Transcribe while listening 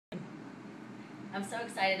I'm so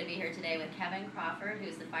excited to be here today with Kevin Crawford,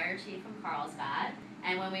 who's the fire chief from Carlsbad.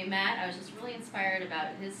 And when we met, I was just really inspired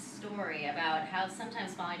about his story about how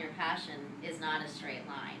sometimes following your passion is not a straight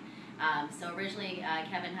line. So originally,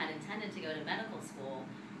 Kevin had intended to go to medical school,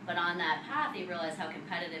 but on that path, he realized how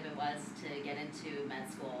competitive it was to get into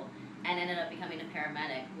med school, and ended up becoming a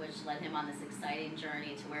paramedic, which led him on this exciting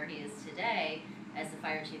journey to where he is today as the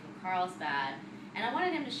fire chief of Carlsbad. And I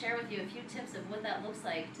wanted him to share with you a few tips of what that looks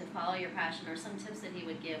like to follow your passion, or some tips that he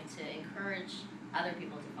would give to encourage other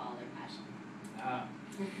people to follow their passion.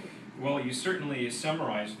 Well, you certainly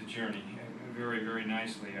summarized the journey very, very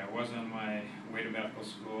nicely. I was on my way to medical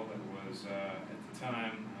school. It was, at the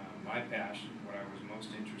time, my passion, what I was most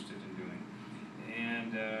interested in doing.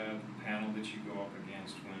 And the panel that you go up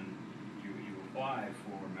against when you apply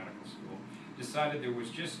for medical school decided there was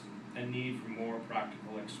just a need for more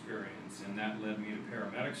practical experience, and that led me to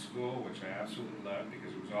paramedic school, which I absolutely loved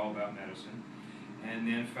because it was all about medicine, and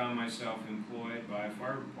then found myself employed by a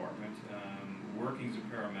fire department, working as a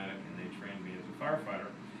paramedic, and they trained me as a firefighter.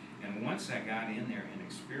 And once I got in there and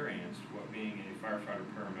experienced what being a firefighter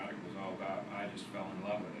paramedic was all about, I just fell in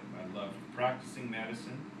love with it. I loved practicing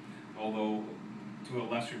medicine, although to a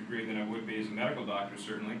lesser degree than I would be as a medical doctor,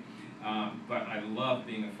 certainly, but I loved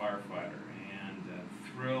being a firefighter.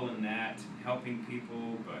 Thrill in that, helping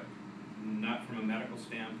people, but not from a medical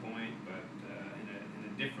standpoint, but in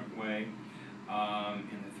a different way.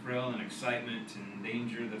 And the thrill and excitement and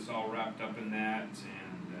danger that's all wrapped up in that,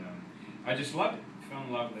 and I just loved it, fell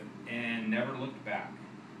in love with it, and never looked back.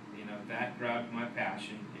 You know, that grabbed my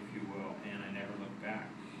passion, if you will, and I never looked back.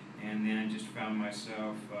 And then I just found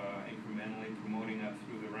myself incrementally promoting up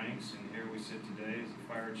through the ranks, and here we sit today as the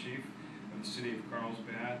fire chief of the city of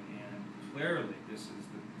Carlsbad, and clearly this is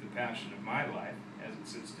the passion of my life as it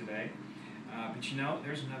sits today. But you know,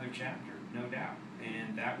 there's another chapter, no doubt,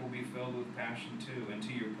 and that will be filled with passion too. And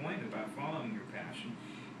to your point about following your passion,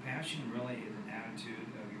 passion really is an attitude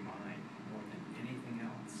of your mind more than anything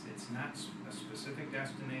else. It's not a specific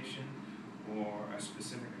destination or a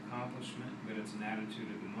specific accomplishment, but it's an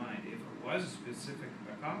attitude of the mind. If it was a specific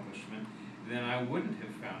accomplishment, then I wouldn't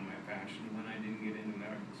have found my passion when I didn't get into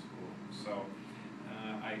medical school. So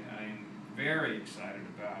I'm very excited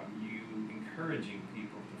about you encouraging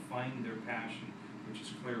people to find their passion, which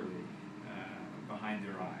is clearly behind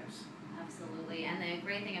their eyes. Absolutely, and the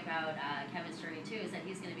great thing about Kevin's journey too is that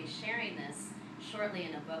he's going to be sharing this shortly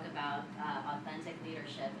in a book about authentic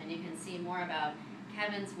leadership, and you can see more about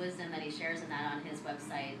Kevin's wisdom that he shares in that on his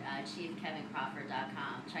website,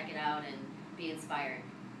 chiefkevincrawford.com. Check it out and be inspired.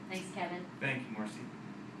 Thanks, Kevin. Thank you, Marcy.